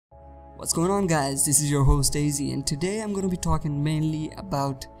What's going on, guys? This is your host Daisy, and today I'm going to be talking mainly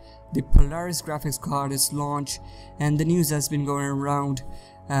about the Polaris graphics card, its launch, and the news that's been going around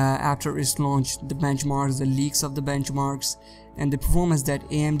after its launch, the benchmarks, the leaks of the benchmarks, and the performance that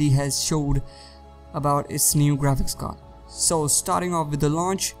AMD has showed about its new graphics card. So starting off with the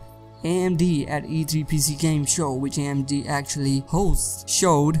launch, AMD at E3 PC Game Show, which AMD actually hosts,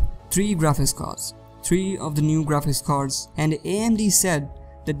 showed three graphics cards, three of the new graphics cards, and AMD said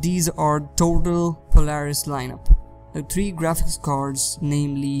that these are total Polaris lineup. The three graphics cards,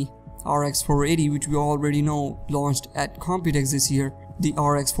 namely RX 480, which we already know launched at Computex this year, the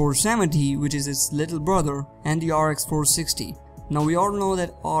RX 470, which is its little brother, and the RX 460. Now we all know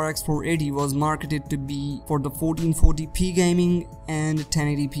that RX 480 was marketed to be for the 1440p gaming and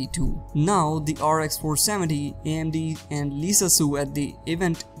 1080p too. Now the RX 470, AMD and Lisa Su at the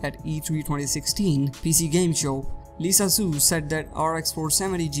event at E3 2016 PC Game Show, Lisa Su said that RX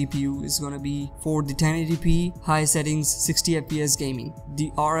 470 GPU is gonna be for the 1080p high settings 60 FPS gaming. The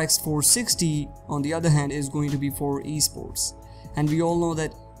RX 460 on the other hand is going to be for esports, and we all know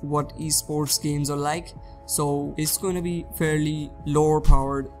that what esports games are like, so it's going to be fairly lower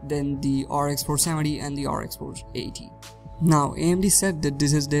powered than the RX 470 and the RX 480. Now AMD said that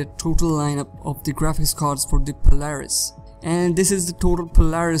this is their total lineup of the graphics cards for the Polaris, and this is the total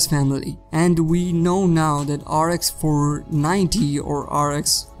Polaris family. And we know now that RX 490 or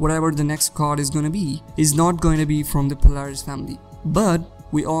RX whatever the next card is going to be is not going to be from the Polaris family, but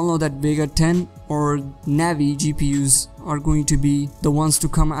we all know that Vega 10 or Navi GPUs are going to be the ones to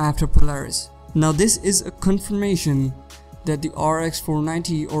come after Polaris. Now this is a confirmation that the RX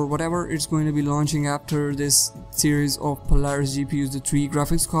 490 or whatever it's going to be launching after this series of Polaris GPUs, the three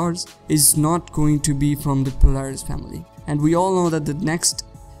graphics cards, is not going to be from the Polaris family. And we all know that the next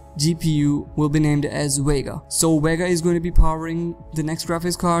GPU will be named as Vega. So Vega is going to be powering the next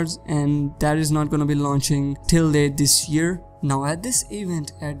graphics cards, and that is not going to be launching till late this year. Now at this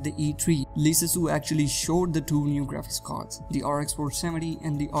event at the E3, Lisa Su actually showed the two new graphics cards, the RX 470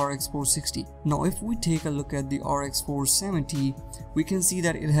 and the RX 460. Now if we take a look at the RX 470, we can see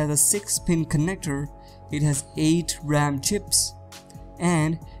that it has a 6-pin connector, it has 8 RAM chips,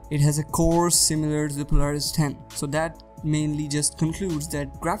 and it has a core similar to the Polaris 10. So that mainly just concludes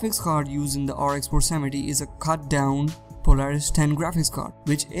that graphics card used in the RX 470 is a cut down Polaris 10 graphics card,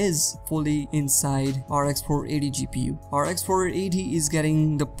 which is fully inside RX 480 GPU. RX 480 is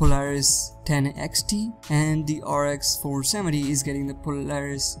getting the Polaris 10 XT, and the RX 470 is getting the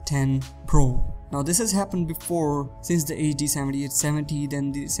Polaris 10 Pro. Now this has happened before, since the HD 7870,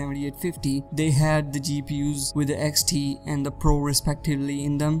 then the 7850, they had the GPUs with the XT and the Pro respectively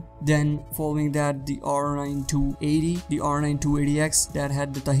in them. Then following that, the R9280, the R9280X that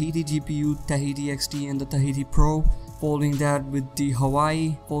had the Tahiti GPU, Tahiti XT and the Tahiti Pro. Following that with the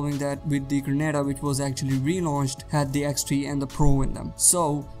Hawaii, following that with the Grenada, which was actually relaunched, had the X3 and the Pro in them.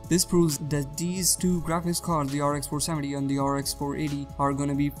 So this proves that these two graphics cards, the RX 470 and the RX 480, are going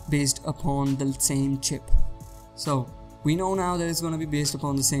to be based upon the same chip. So we know now that it's going to be based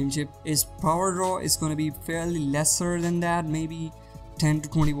upon the same chip. Its power draw is going to be fairly lesser than that, maybe 10 to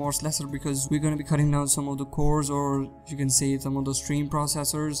 20 watts lesser, because we're going to be cutting down some of the cores, or you can say some of the stream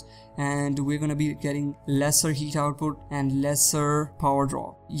processors, and we're going to be getting lesser heat output and lesser power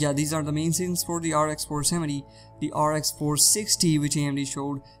draw. Yeah, these are the main things for the RX 470. The RX 460, which AMD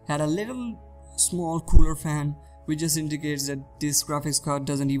showed, had a little small cooler fan, which just indicates that this graphics card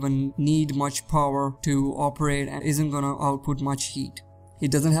doesn't even need much power to operate and isn't going to output much heat. It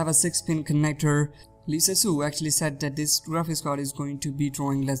doesn't have a 6-pin connector. Lisa Su actually said that this graphics card is going to be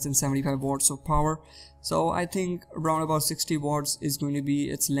drawing less than 75 watts of power. So I think around about 60 watts is going to be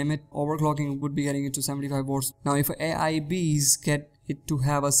its limit. Overclocking would be getting it to 75 watts. Now if AIBs get it to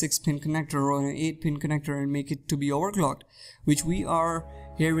have a 6-pin connector or an 8-pin connector and make it to be overclocked, which we are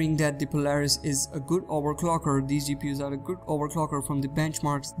hearing that the Polaris is a good overclocker, these GPUs are a good overclocker from the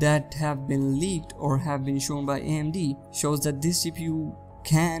benchmarks that have been leaked or have been shown by AMD, shows that this GPU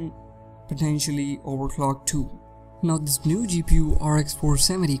can potentially overclock too. Now this new GPU RX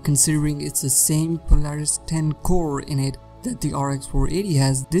 470, considering it's the same Polaris 10 core in it that the RX 480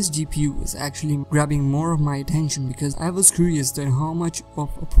 has, this GPU is actually grabbing more of my attention because I was curious that how much of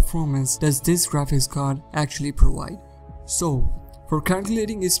a performance does this graphics card actually provide. So for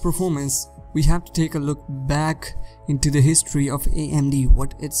calculating its performance, we have to take a look back into the history of AMD,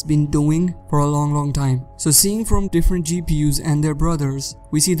 what it's been doing for a long time. So seeing from different GPUs and their brothers,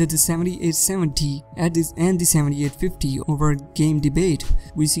 we see that the 7870 and the 7850 over game debate,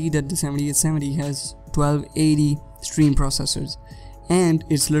 we see that the 7870 has 1280 stream processors, and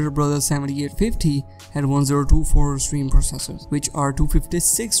its little brother 7850 had 1024 stream processors, which are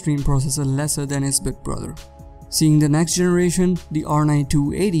 256 stream processor lesser than its big brother. Seeing the next generation, the R9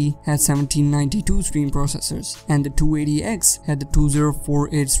 280 had 1792 stream processors, and the 280X had the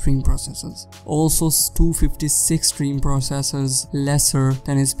 2048 stream processors, also 256 stream processors lesser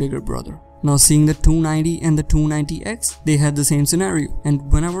than its bigger brother. Now seeing the 290 and the 290X, they had the same scenario,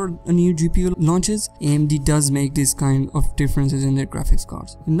 and whenever a new GPU launches, AMD does make this kind of differences in their graphics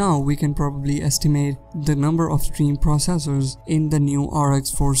cards. Now we can probably estimate the number of stream processors in the new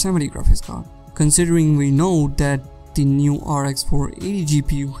RX 470 graphics card. Considering we know that the new RX 480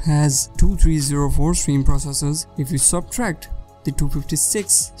 GPU has 2304 stream processors, if we subtract the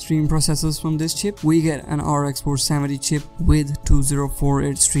 256 stream processors from this chip, we get an RX 470 chip with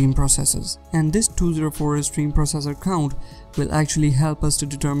 2048 stream processors. And this 2048 stream processor count will actually help us to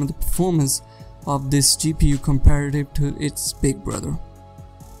determine the performance of this GPU comparative to its big brother.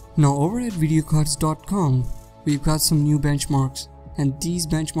 Now over at videocards.com, we've got some new benchmarks. And these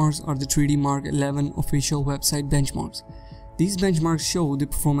benchmarks are the 3D Mark 11 official website benchmarks. These benchmarks show the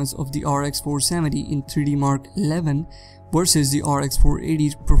performance of the RX 470 in 3D Mark 11 versus the RX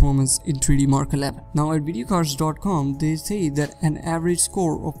 480 performance in 3D Mark 11. Now at videocards.com, they say that an average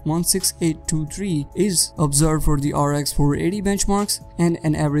score of 16823 is observed for the RX 480 benchmarks and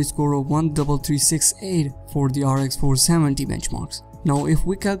an average score of 13368 for the RX 470 benchmarks. Now if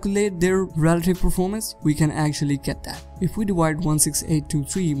we calculate their relative performance, we can actually get that. If we divide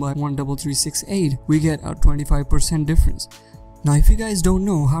 16823 by 13368, we get a 25% difference. Now if you guys don't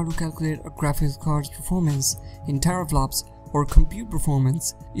know how to calculate a graphics card's performance in teraflops or compute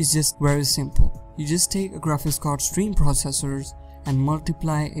performance, it's just very simple. You just take a graphics card stream processors and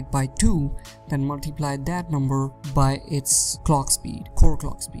multiply it by 2, then multiply that number by its clock speed, core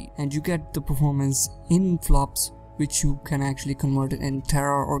clock speed, and you get the performance in flops, which you can actually convert it in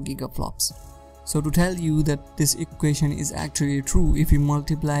tera or gigaflops. So to tell you that this equation is actually true, if you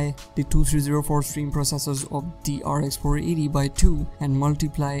multiply the 2304 stream processors of the RX 480 by 2 and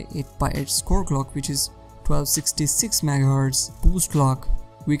multiply it by its core clock, which is 1266 MHz boost clock,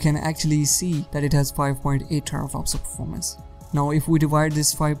 we can actually see that it has 5.8 teraflops of performance. Now if we divide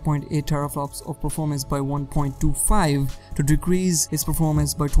this 5.8 teraflops of performance by 1.25 to decrease its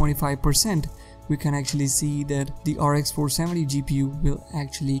performance by 25%, we can actually see that the RX 470 GPU will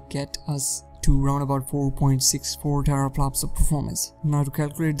actually get us to around about 4.64 teraflops of performance. Now to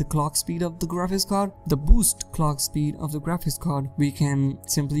calculate the clock speed of the graphics card, the boost clock speed of the graphics card, we can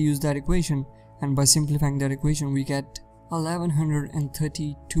simply use that equation, and by simplifying that equation we get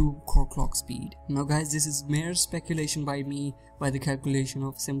 1132 core clock speed. Now guys, this is mere speculation by me, by the calculation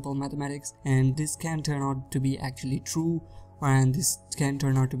of simple mathematics, and this can turn out to be actually true, and this can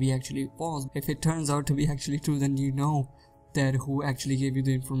turn out to be actually false. If it turns out to be actually true, then you know that who actually gave you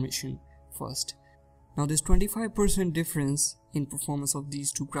the information first. Now this 25% difference in performance of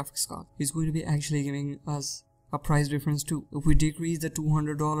these two graphics cards is going to be actually giving us a price difference too. If we decrease the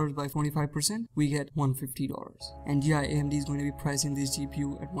 $200 by 25%, we get $150. And yeah, AMD is going to be pricing this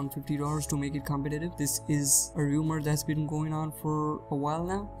GPU at $150 to make it competitive. This is a rumor that's been going on for a while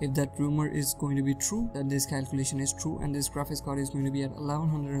now. If that rumor is going to be true, that this calculation is true, and this graphics card is going to be at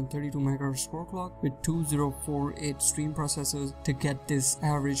 1132 MHz core clock with 2048 stream processors to get this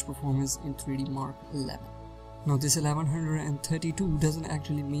average performance in 3D Mark 11. Now this 1132 doesn't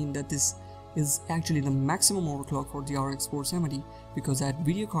actually mean that this is actually the maximum overclock for the RX 470, because at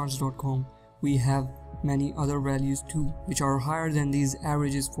videocards.com we have many other values too, which are higher than these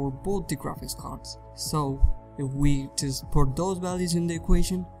averages for both the graphics cards. So if we just put those values in the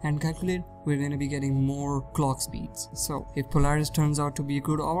equation and calculate, we're going to be getting more clock speeds. So if Polaris turns out to be a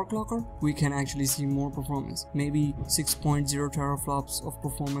good overclocker, we can actually see more performance, maybe 6.0 teraflops of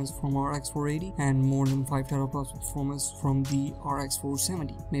performance from RX 480 and more than 5 teraflops of performance from the RX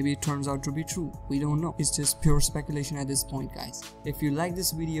 470. Maybe it turns out to be true, we don't know. It's just pure speculation at this point, guys. If you like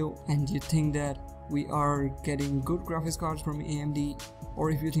this video and you think that we are getting good graphics cards from AMD,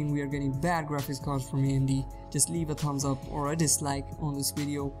 or if you think we are getting bad graphics cards from AMD, just leave a thumbs up or a dislike on this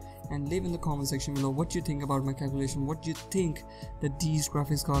video and leave in the comment section below what you think about my calculation, what you think that these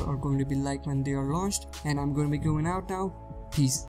graphics cards are going to be like when they are launched. And I'm going to be going out now. Peace.